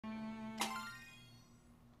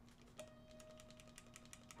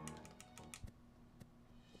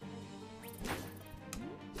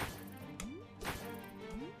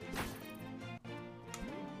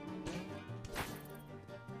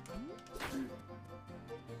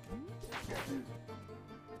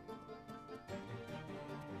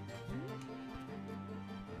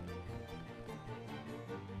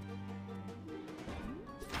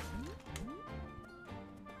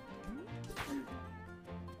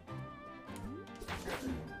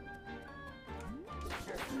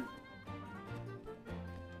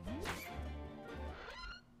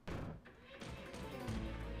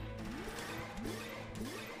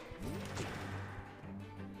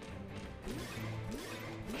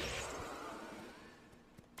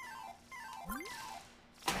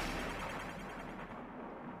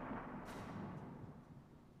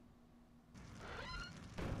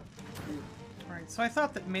So I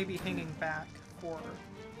thought that maybe hanging back for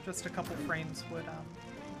just a couple frames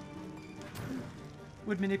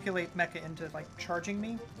would manipulate Mecha into like charging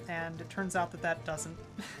me, and it turns out that that doesn't.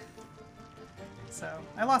 So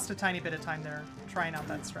I lost a tiny bit of time there trying out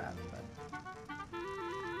that strat, but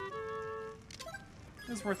it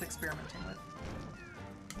was worth experimenting with.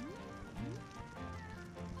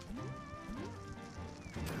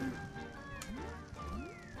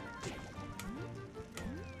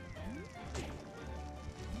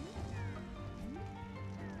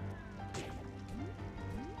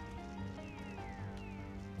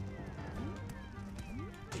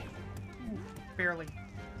 Barely.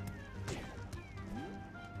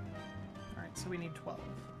 Alright, so we need 12.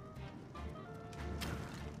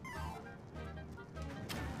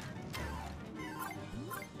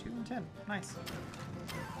 Two and 10. Nice.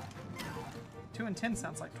 2 and 10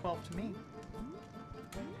 sounds like 12 to me.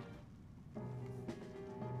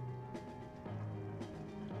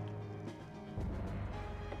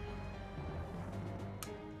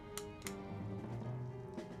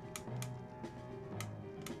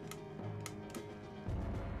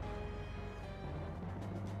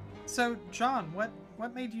 So, John, what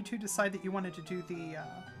made you two decide that you wanted to do the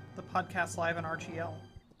podcast live on RGL?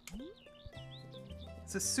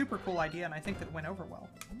 It's a super cool idea, and I think that it went over well.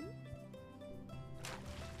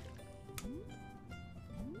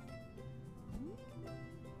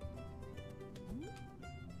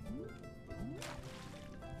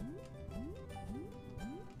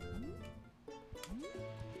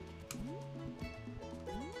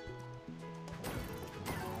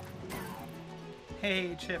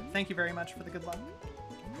 Hey, Chip, thank you very much for the good luck.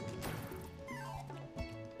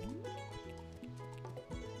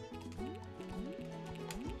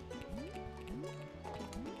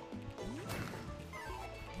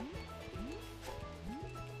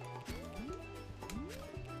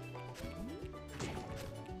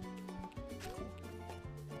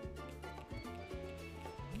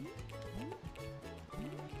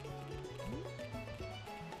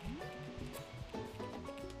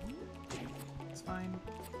 Fine.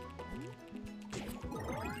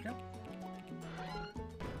 There we go.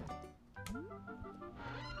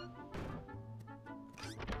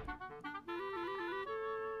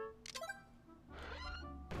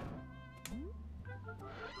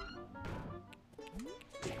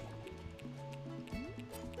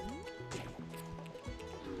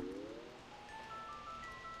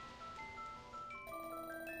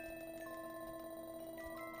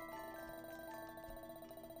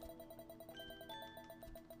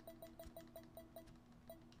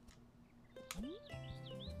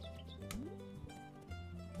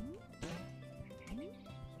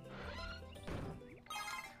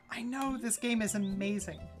 I know, this game is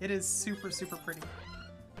amazing. It is super, super pretty.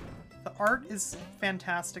 The art is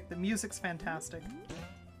fantastic. The music's fantastic.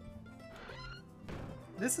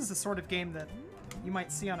 This is the sort of game that you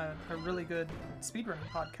might see on a really good speedrunning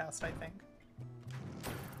podcast, I think.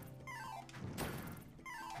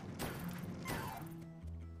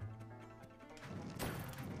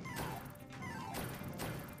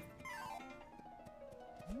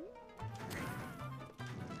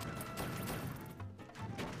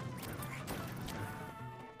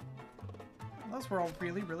 Those were all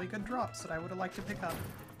really, really good drops that I would have liked to pick up.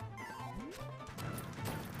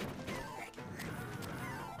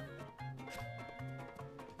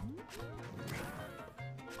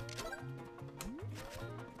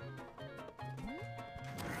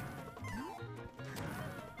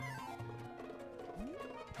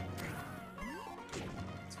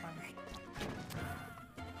 It's fine.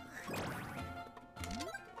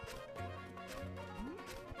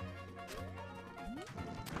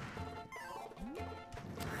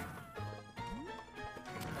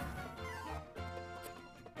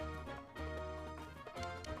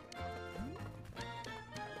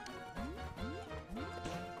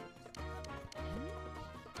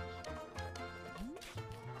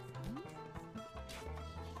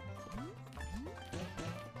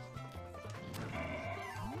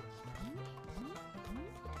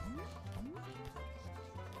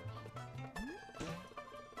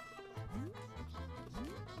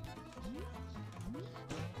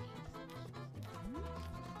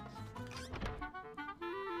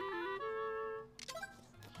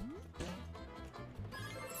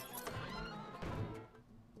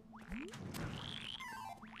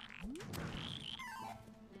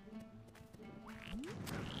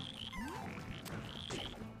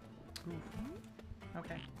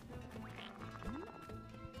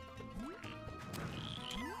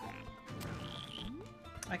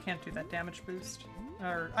 I can't do that damage boost.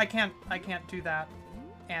 Or, I can't do that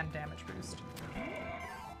and damage boost.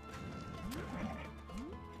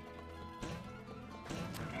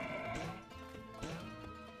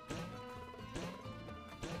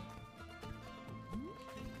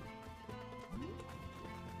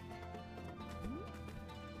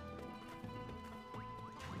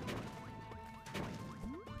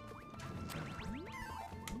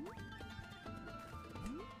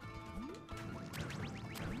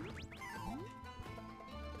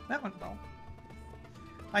 That went well.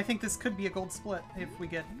 I think this could be a gold split if we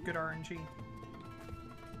get good RNG.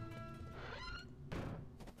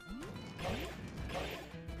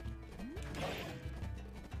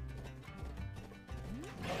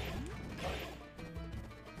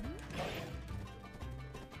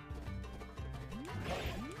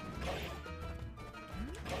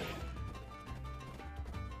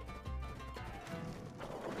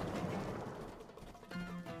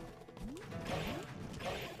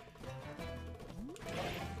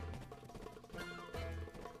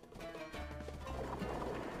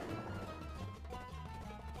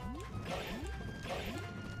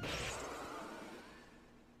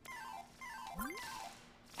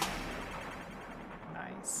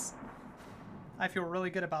 Nice. I feel really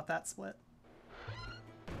good about that split.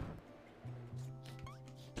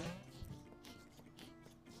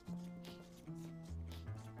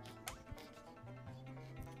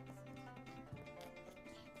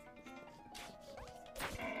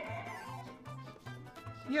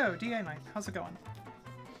 Yo, DA Knight, how's it going?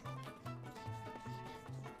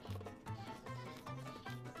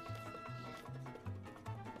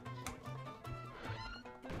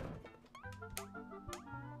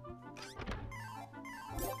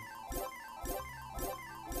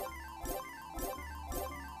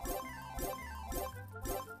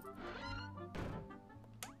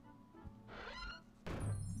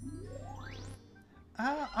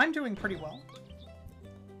 I'm doing pretty well.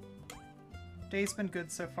 Day's been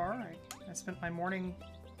good so far. I spent my morning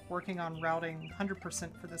working on routing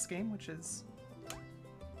 100% for this game, which is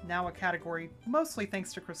now a category mostly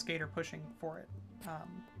thanks to Crusader pushing for it.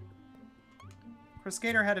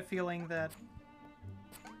 Crusader had a feeling that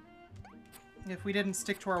if we didn't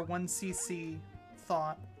stick to our 1cc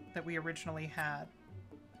thought that we originally had,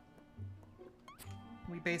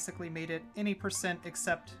 we basically made it any percent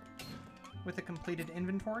except with a completed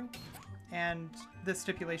inventory, and this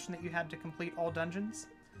stipulation that you had to complete all dungeons,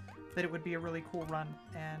 that it would be a really cool run,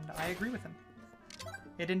 and I agree with him.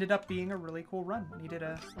 It ended up being a really cool run when he did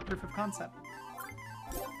a proof of concept.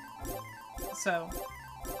 So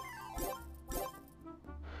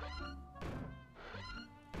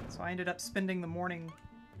I ended up spending the morning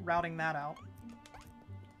routing that out,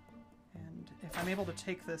 and if I'm able to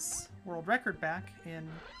take this world record back in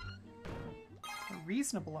a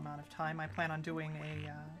reasonable amount of time, I plan on doing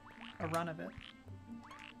a run of it.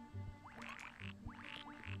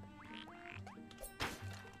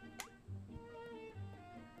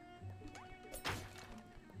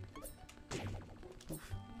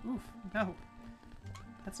 Oof. Oof. No.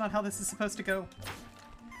 That's not how this is supposed to go.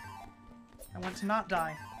 I want to not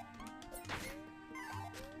die.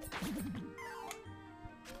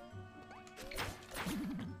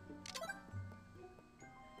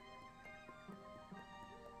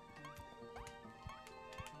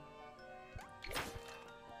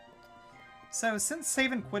 So, since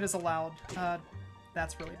save and quit is allowed,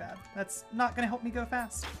 that's really bad. That's not going to help me go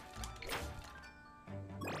fast.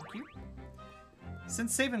 Thank you.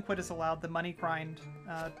 Since save and quit is allowed, the money grind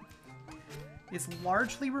is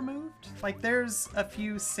largely removed. Like, there's a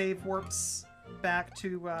few save warps back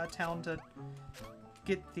to town to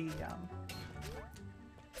get the... I'll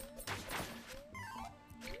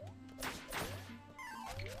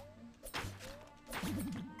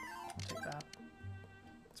take that.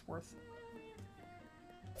 It's worth...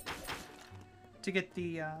 to get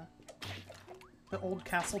the old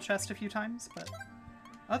castle chest a few times, but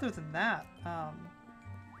other than that,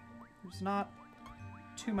 there's not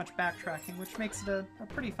too much backtracking, which makes it a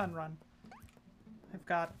pretty fun run. I've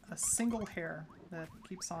got a single hair that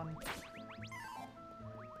keeps on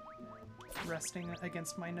resting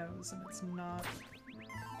against my nose, and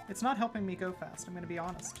it's not helping me go fast, I'm gonna be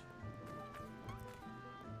honest.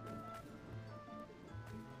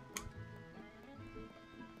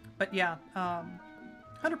 But yeah,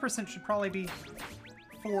 100% should probably be,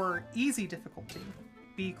 for easy difficulty,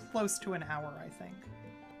 be close to an hour, I think.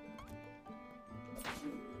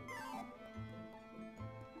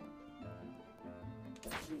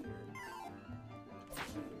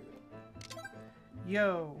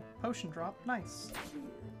 Yo, potion drop, nice.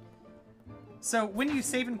 So when you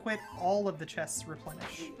save and quit, all of the chests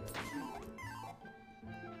replenish.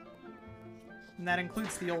 And that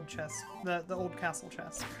includes the old chest, the old castle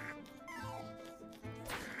chest.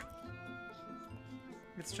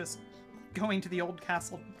 It's just going to the old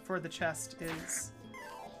castle for the chest is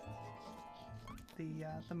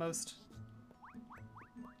the most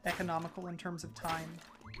economical in terms of time.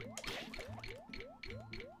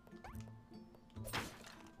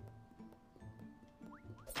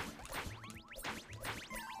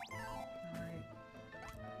 Alright.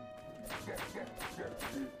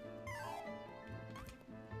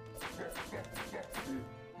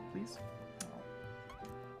 Please?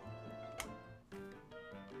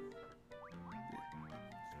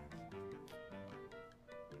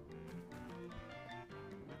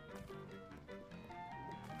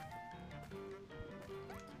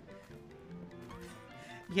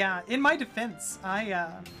 Yeah, in my defense,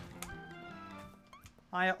 I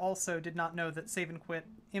also did not know that save and quit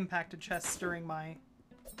impacted chests during my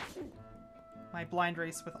blind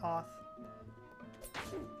race with Oth.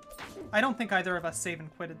 I don't think either of us save and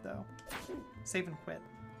quitted, though. Save and quit.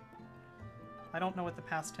 I don't know what the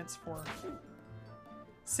past tense for.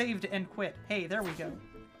 Saved and quit. Hey, there we go.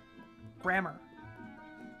 Grammar.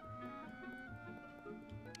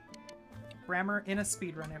 Grammar in a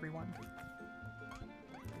speedrun, everyone.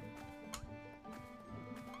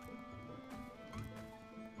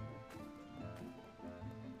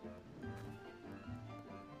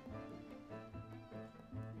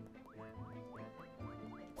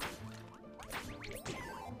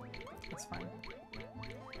 That's fine.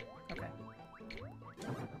 Okay.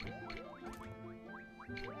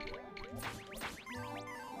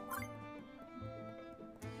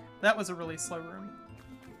 That was a really slow room.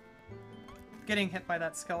 Getting hit by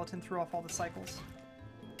that skeleton threw off all the cycles.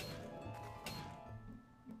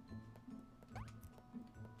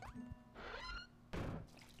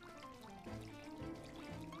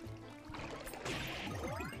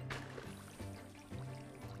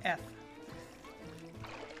 F.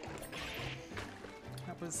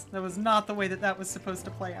 That was not the way that was supposed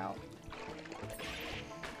to play out.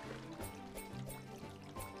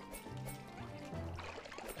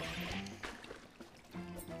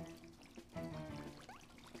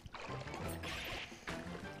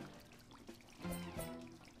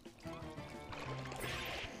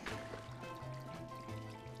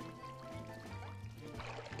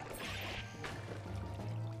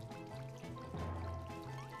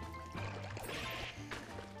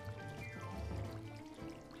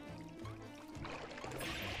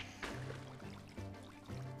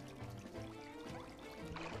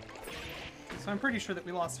 So I'm pretty sure that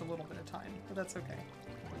we lost a little bit of time, but that's okay.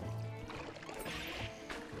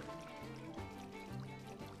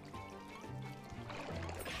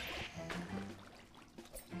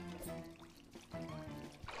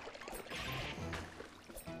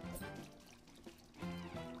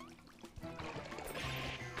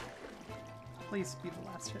 Please be the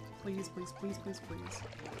last hit. Please, please, please, please, please.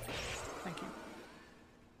 Thank you.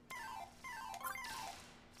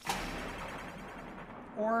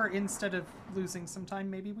 Or instead of losing some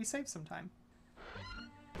time, maybe we save some time.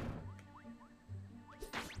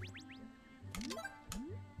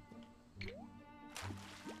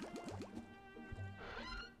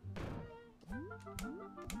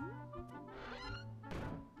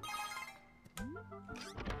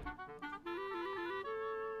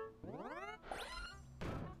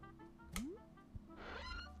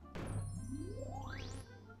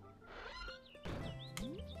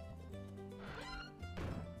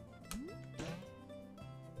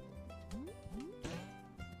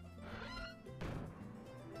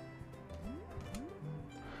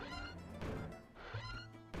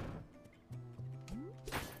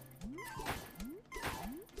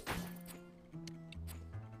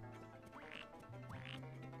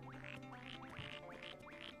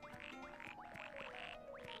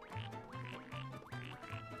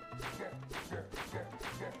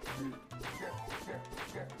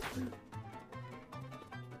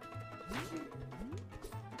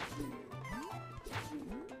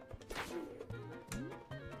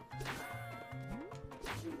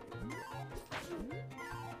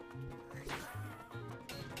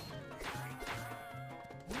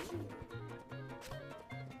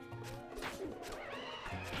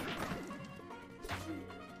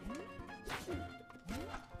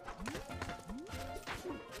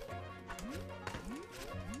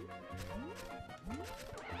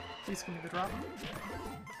 Please give me the drop.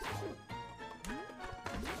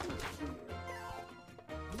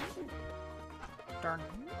 Darn.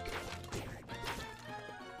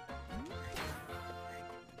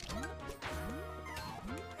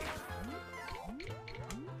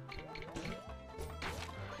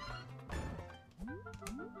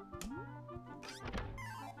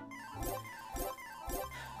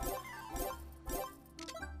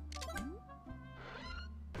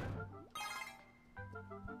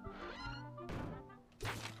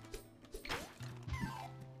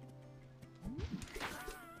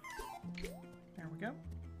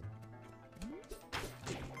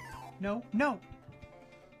 No, no!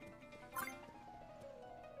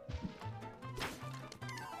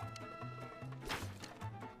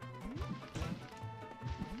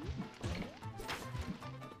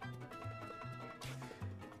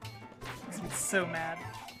 He's so mad.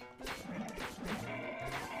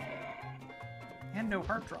 And no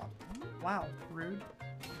heart drop. Wow, rude.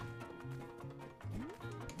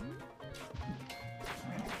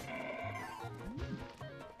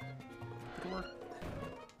 Door.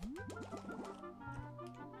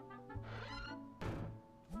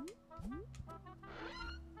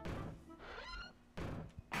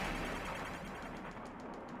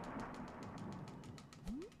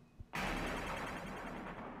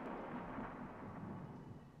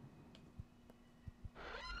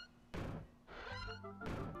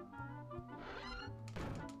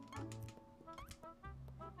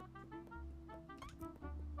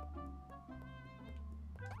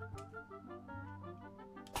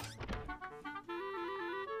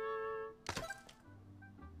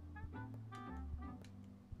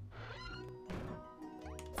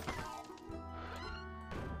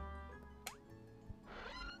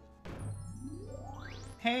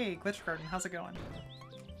 Hey, Glitch Garden, how's it going?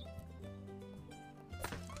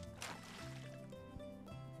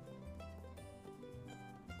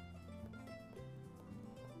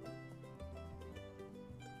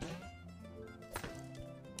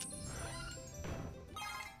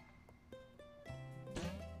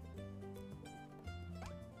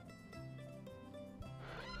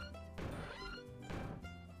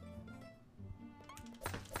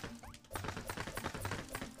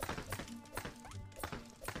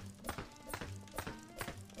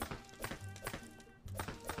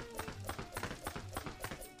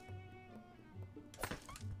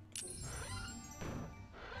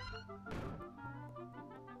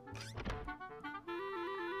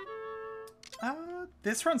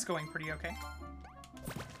 This run's going pretty okay.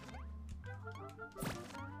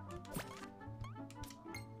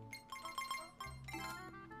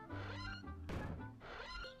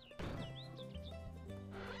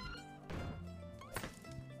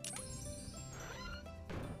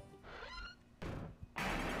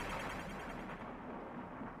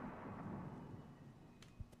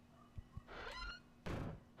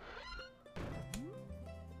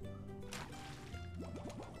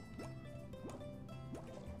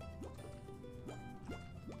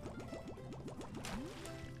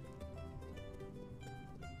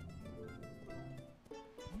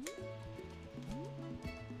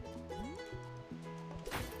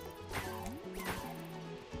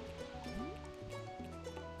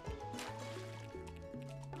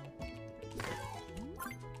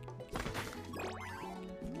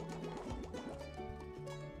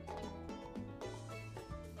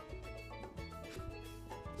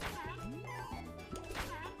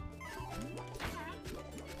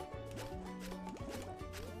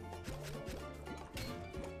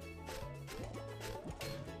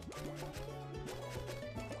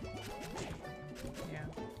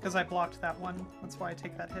 Because I blocked that one. That's why I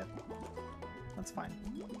take that hit. That's fine.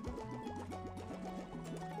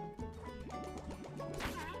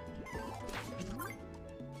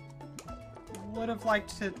 Would have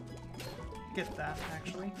liked to get that,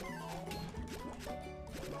 actually.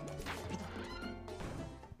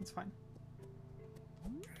 It's fine.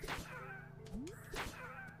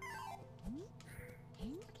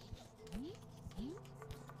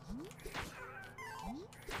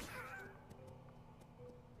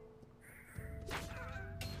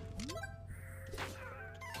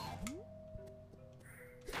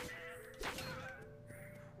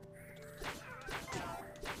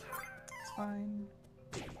 Fine.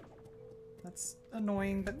 That's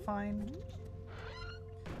annoying, but fine.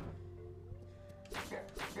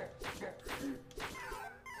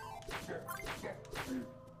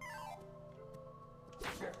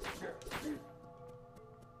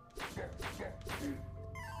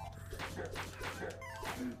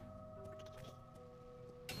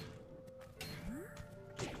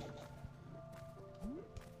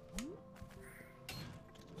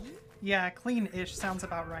 Yeah, clean-ish sounds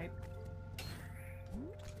about right.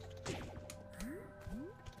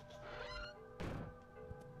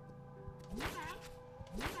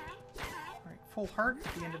 Full heart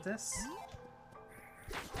at the end of this.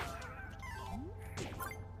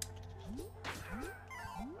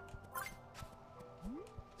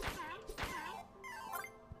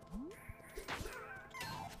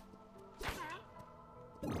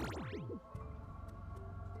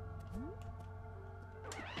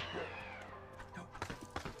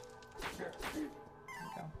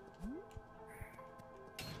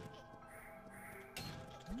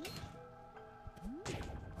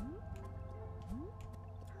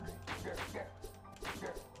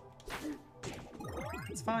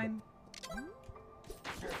 It's fine.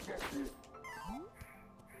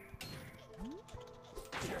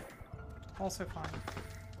 Also fine.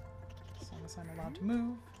 As long as I'm allowed to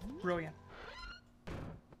move. Brilliant.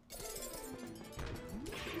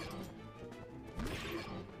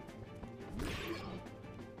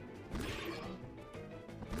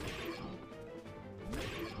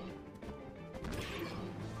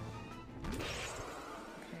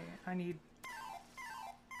 I need...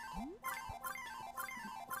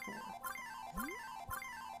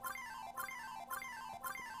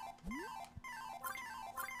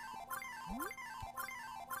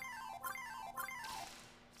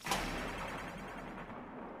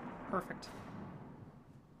 Perfect.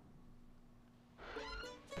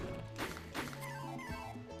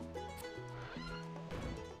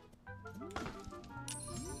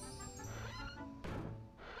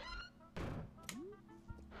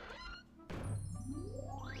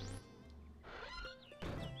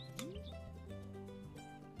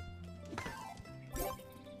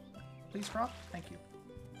 Please drop. Thank you.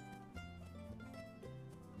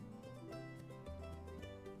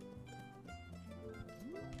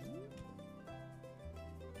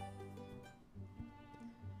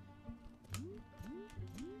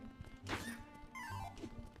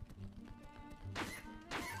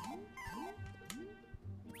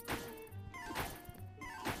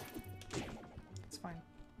 It's fine.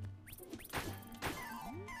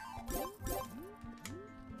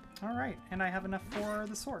 All right, and I have enough for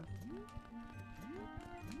the sword.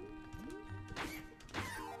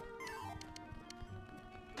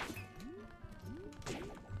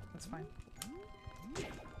 Fine.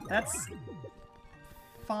 That's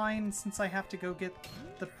fine since I have to go get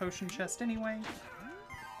the potion chest anyway.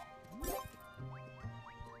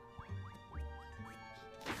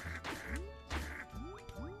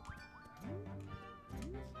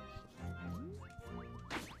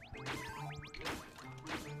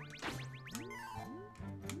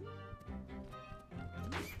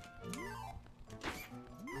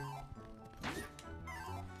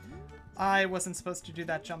 I wasn't supposed to do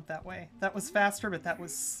that jump that way. That was faster, but that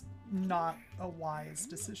was not a wise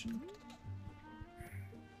decision.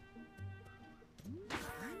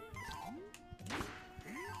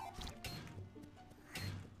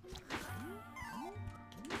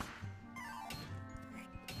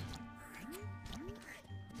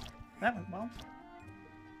 That went well.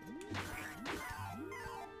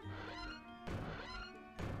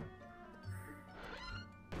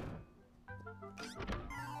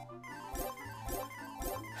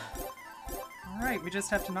 Alright, we just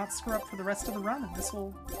have to not screw up for the rest of the run, and this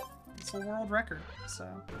will world record, so...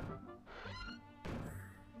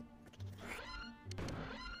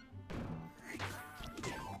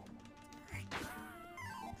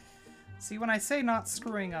 See, when I say not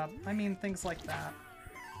screwing up, I mean things like that.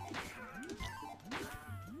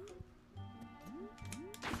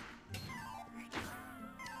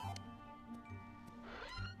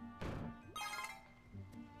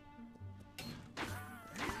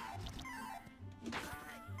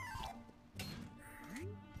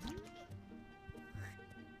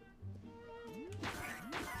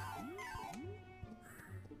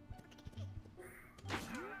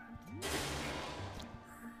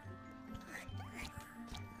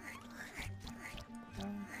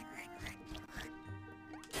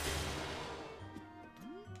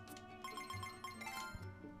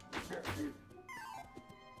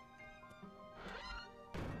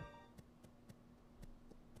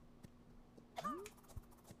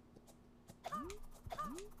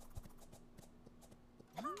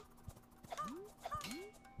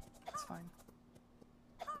 It's fine.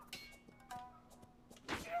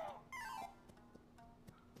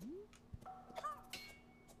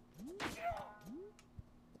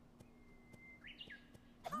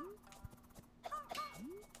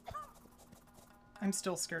 I'm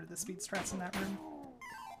still scared of the speed strats in that room.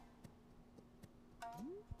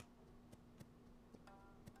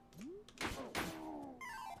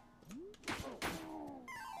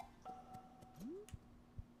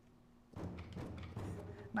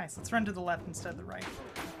 Nice, let's run to the left instead of the right.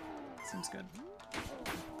 Seems good.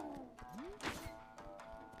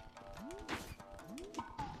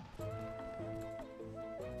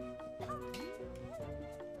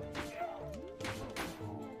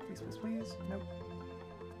 Please, please, please. Nope.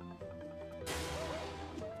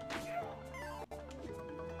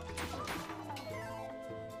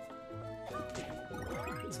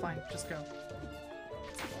 It's fine, just go.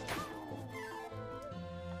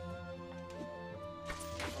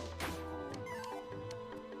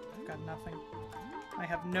 I've got nothing. I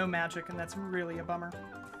have no magic, and that's really a bummer.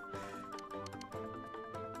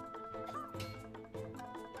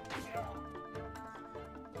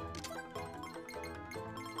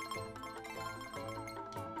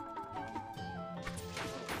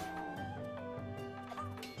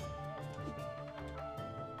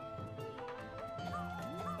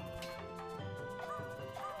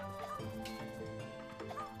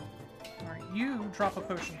 you drop a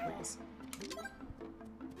potion, please.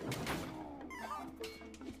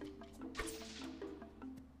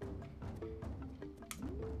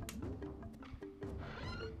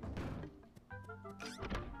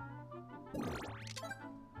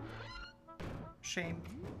 Shame.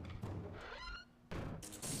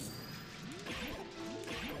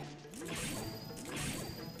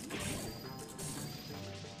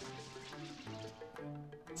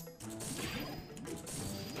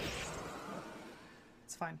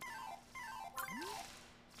 It's fine.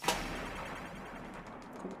 Cool.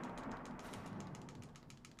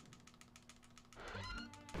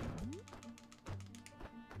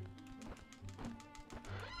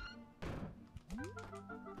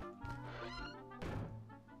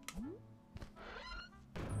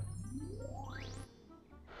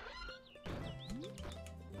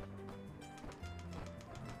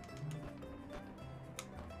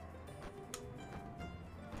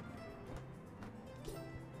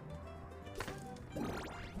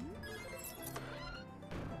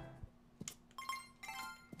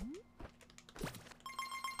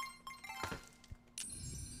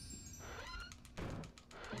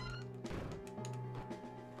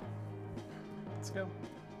 Let's go.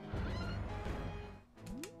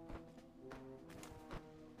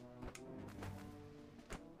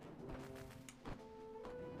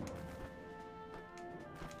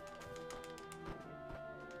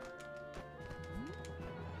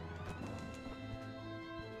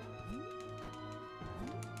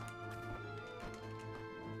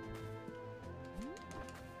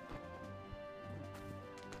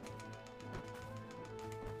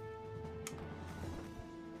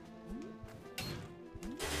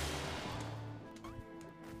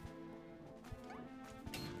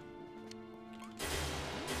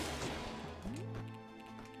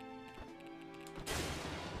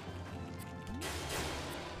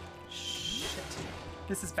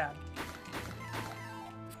 This is bad.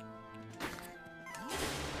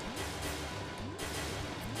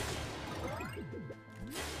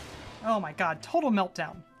 Oh my god, total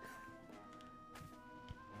meltdown.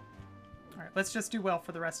 Alright, let's just do well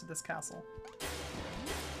for the rest of this castle.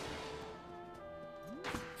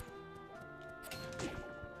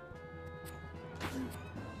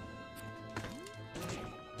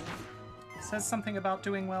 Says something about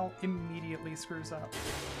doing well, immediately screws up.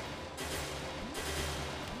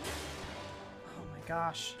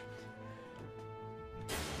 Gosh.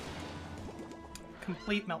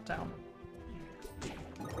 Complete meltdown.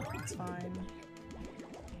 It's fine.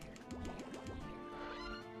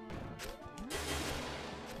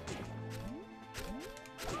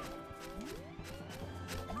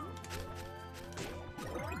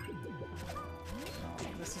 Oh,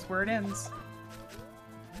 this is where it ends.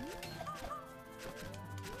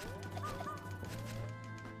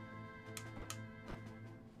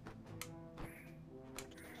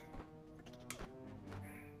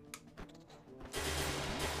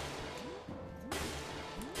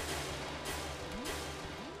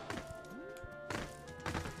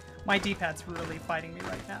 My D-pad's really fighting me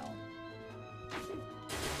right now.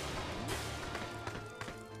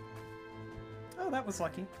 Oh, that was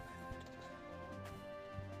lucky.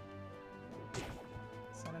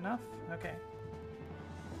 Is that enough? Okay.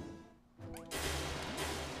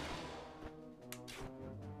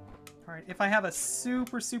 Alright, if I have a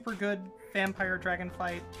super, super good vampire dragon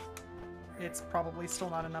fight, it's probably still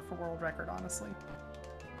not enough for world record, honestly.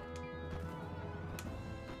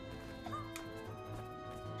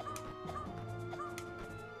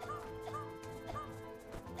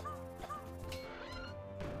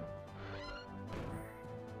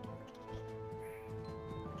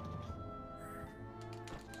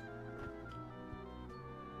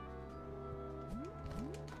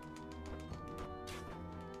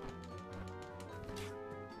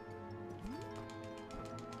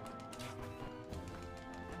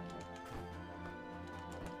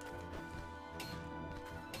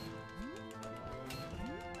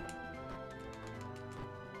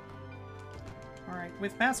 Alright,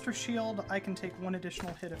 with Master Shield, I can take one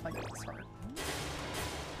additional hit if I get this hard.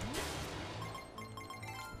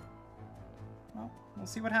 Well, we'll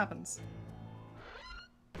see what happens.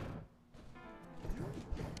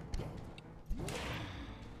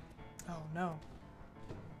 Oh no.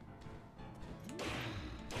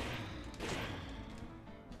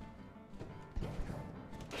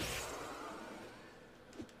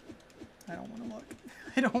 I don't want to look.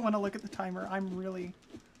 I don't want to look at the timer.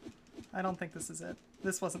 I don't think this is it.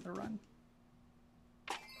 This wasn't the run.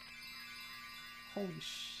 Holy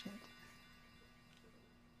shit.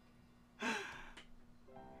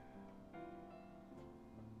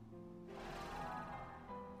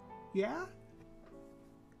 Yeah?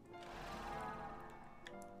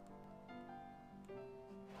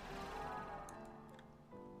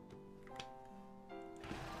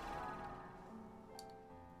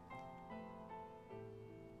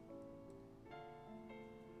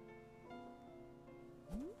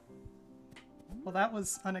 Well, that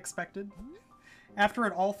was unexpected. After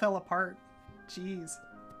it all fell apart. Jeez.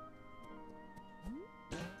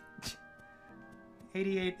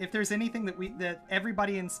 88. If there's anything that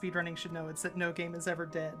everybody in speedrunning should know, it's that no game is ever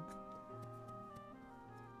dead.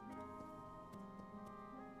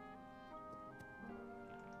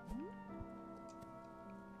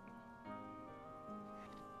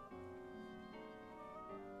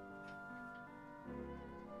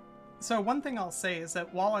 So one thing I'll say is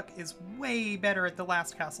that Wallach is way better at the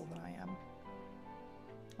last castle than I am.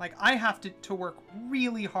 Like, I have to work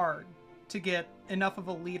really hard to get enough of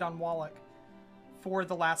a lead on Wallach for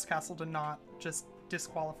the last castle to not just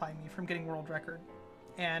disqualify me from getting world record.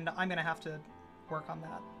 And I'm going to have to work on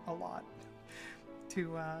that a lot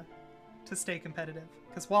to stay competitive.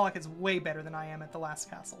 Because Wallach is way better than I am at the last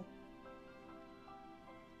castle.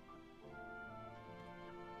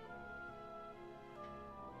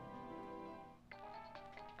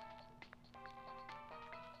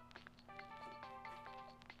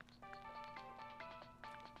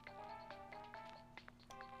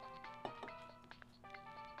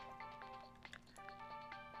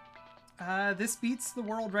 This beats the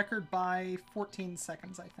world record by 14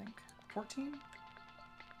 seconds, I think. 14?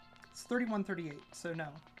 It's 31:38, so no.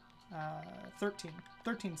 13.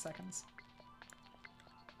 13 seconds.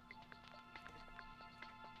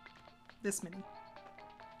 This many.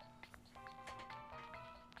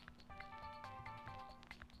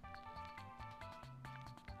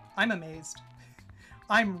 I'm amazed.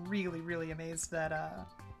 I'm really, really amazed that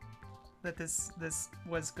that this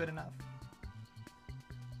was good enough.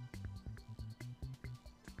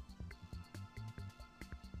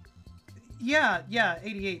 Yeah,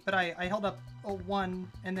 88, but I held up a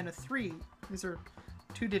 1 and then a 3. These are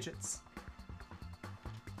 2 digits.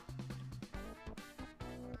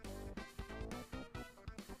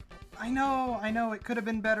 I know, it could have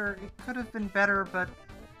been better. It could have been better, but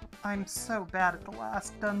I'm so bad at the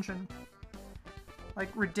last dungeon. Like,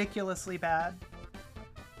 ridiculously bad.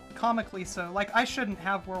 Comically so. Like, I shouldn't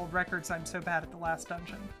have world records, I'm so bad at the last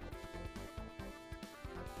dungeon.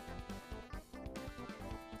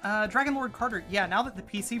 Dragon Lord Carter, yeah, now that the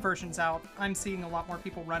PC version's out, I'm seeing a lot more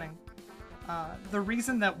people running. The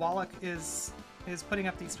reason that Wallach is putting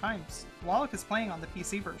up these times, Wallach is playing on the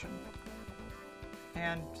PC version.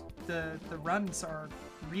 And the runs are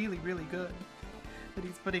really, really good that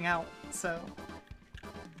he's putting out, so...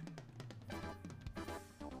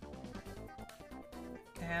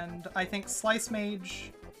 And I think Slice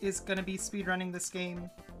Mage is gonna be speedrunning this game.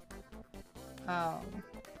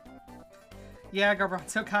 Yeah,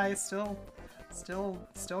 Garbanzo Kai still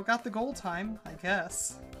got the goal time, I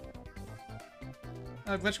guess.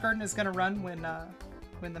 Glitch Garden is gonna run when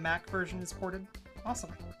the Mac version is ported.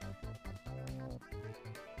 Awesome.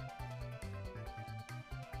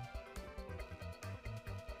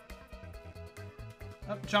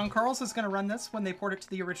 Oh, John Carls is gonna run this when they port it to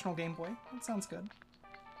the original Game Boy. That sounds good.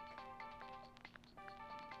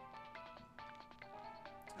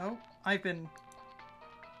 Oh, I've been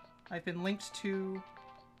linked to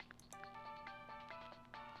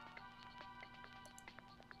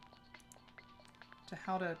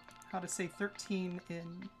how to say 13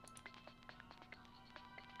 in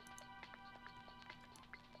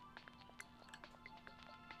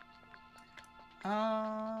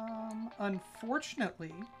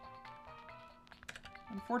unfortunately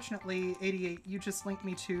 88, you just linked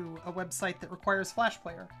me to a website that requires Flash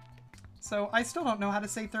Player. So I still don't know how to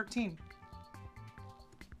say 13.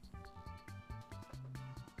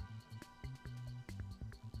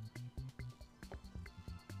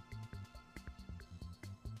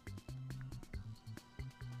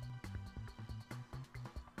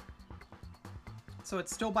 So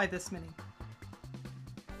it's still by this many.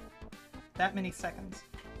 That many seconds.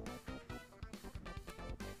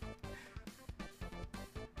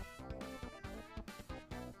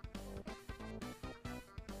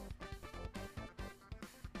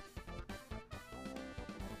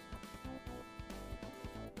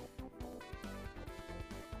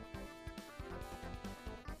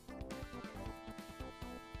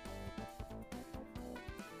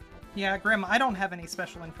 Yeah, Grim, I don't have any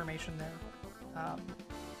special information there.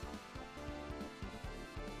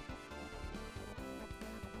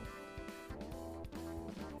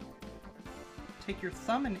 Take your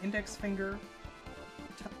thumb and index finger,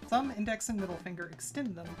 thumb, index, and middle finger,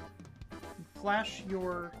 extend them, and flash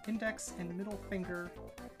your index and middle finger,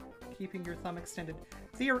 keeping your thumb extended.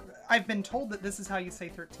 I've been told that this is how you say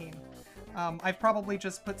 13. I've probably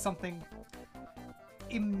just put something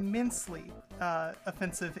immensely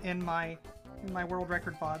offensive in my world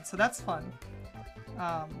record VOD, so that's fun.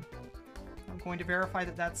 I'm going to verify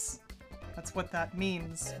that that's That's what that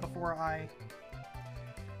means before I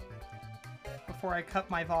cut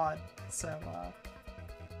my VOD. So,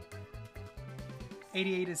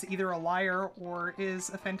 88 is either a liar or is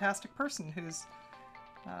a fantastic person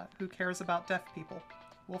who cares about deaf people.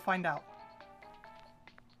 We'll find out.